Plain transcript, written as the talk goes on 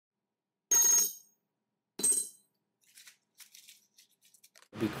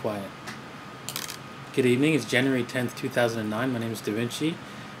Be quiet. Good evening. It's January 10th, 2009. My name is Da Vinci.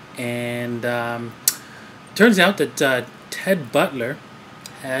 And turns out that Ted Butler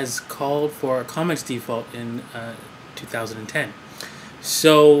has called for a COMEX default in 2010.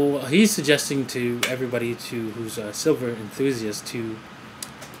 So he's suggesting to everybody who's a silver enthusiast to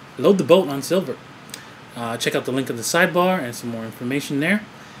load the boat on silver. Check out the link in the sidebar and some more information there.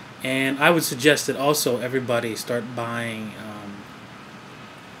 And I would suggest that also everybody start buying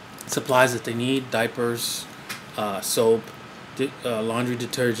supplies that they need: diapers, soap, laundry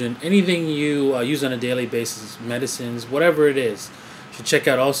detergent, anything you use on a daily basis, medicines, whatever it is. You should check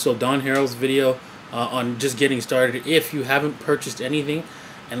out also Don Harrell's video on just getting started if you haven't purchased anything.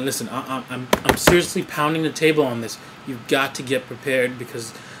 And listen, I'm seriously pounding the table on this. You've got to get prepared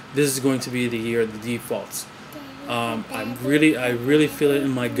because this is going to be the year of the defaults. I really feel it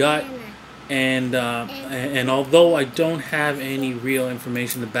in my gut. And although I don't have any real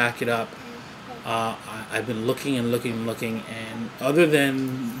information to back it up, I've been looking and looking, and other than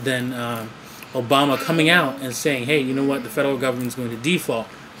Obama coming out and saying, hey, you know what, the federal government's going to default,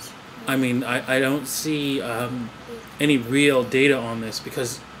 I mean, I don't see any real data on this,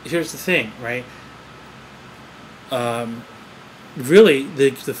 because here's the thing, right? Really,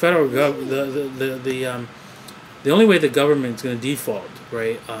 the federal government, the only way the government's going to default,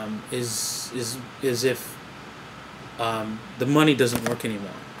 right, is if the money doesn't work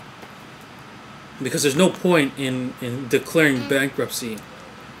anymore. Because there's no point in declaring bankruptcy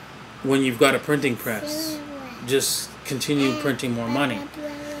when you've got a printing press. Just continue printing more money.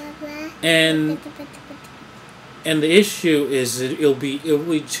 And the issue is that it'll be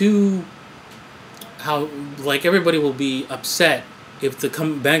too, like, everybody will be upset if the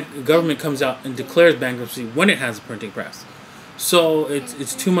government comes out and declares bankruptcy when it has a printing press. So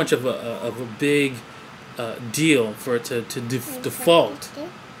it's too much of a big deal for it to default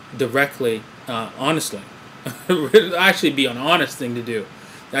directly. Honestly, it would actually be an honest thing to do.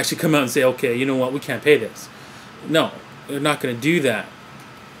 Actually come out and say, okay, you know what, we can't pay this. No, they're not going to do that.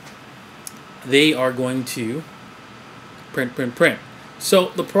 They are going to print. So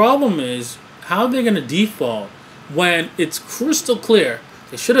the problem is, how are they going to default when it's crystal clear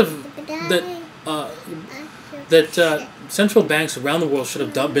they should have that central banks around the world should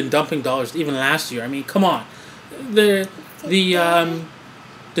have been dumping dollars even last year? I mean, come on.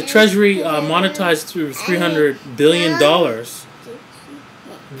 The Treasury monetized through $300 billion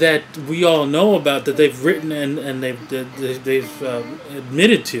that we all know about, that they've written and they've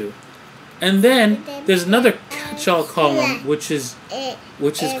admitted to. And then there's another catch-all column which is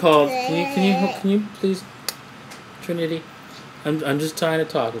called, can you please, Trinity? I'm just trying to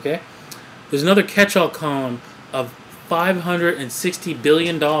talk, okay? There's another catch-all column of $560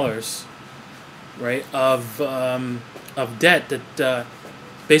 billion, right, of debt that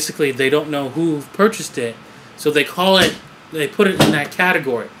basically they don't know who purchased it, so they put it in that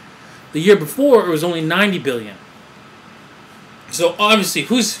category. The year before it was only $90 billion. So obviously,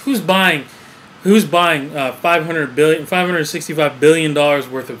 who's buying $565 billion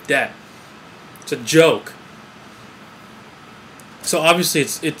worth of debt? It's a joke. So obviously,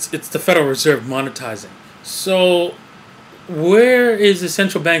 it's the Federal Reserve monetizing. So where is the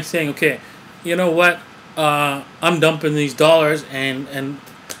central bank saying, okay, you know what, I'm dumping these dollars and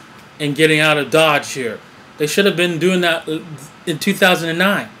getting out of Dodge here? They should have been doing that in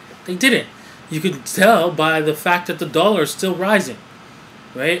 2009. They didn't. You could tell by the fact that the dollar is still rising,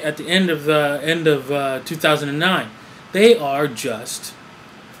 right? At the end of 2009, they are just,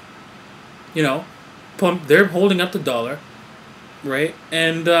 they're holding up the dollar, right?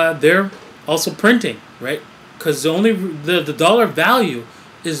 And they're also printing, right? Because the dollar value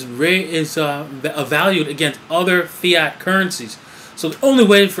is valued against other fiat currencies. So the only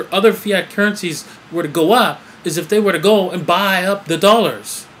way for other fiat currencies were to go up is if they were to go and buy up the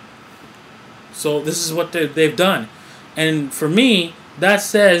dollars. So this is what they've done. And for me, that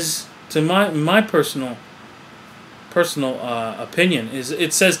says, to my personal opinion,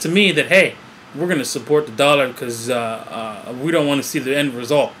 it says to me that, hey, we're going to support the dollar because we don't want to see the end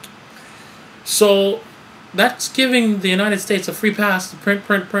result. So that's giving the United States a free pass to print.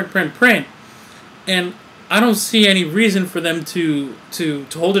 And I don't see any reason for them to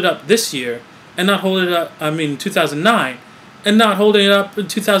hold it up this year and not hold it up, 2009, and not holding it up in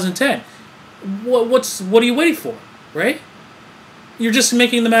 2010. What are you waiting for, right? You're just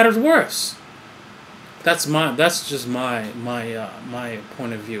making the matters worse. That's just my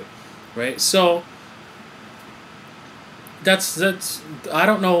point of view, right? So that's I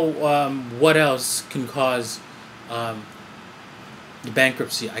don't know what else can cause the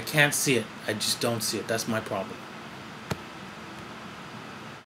bankruptcy. I can't see it. I just don't see it. That's my problem.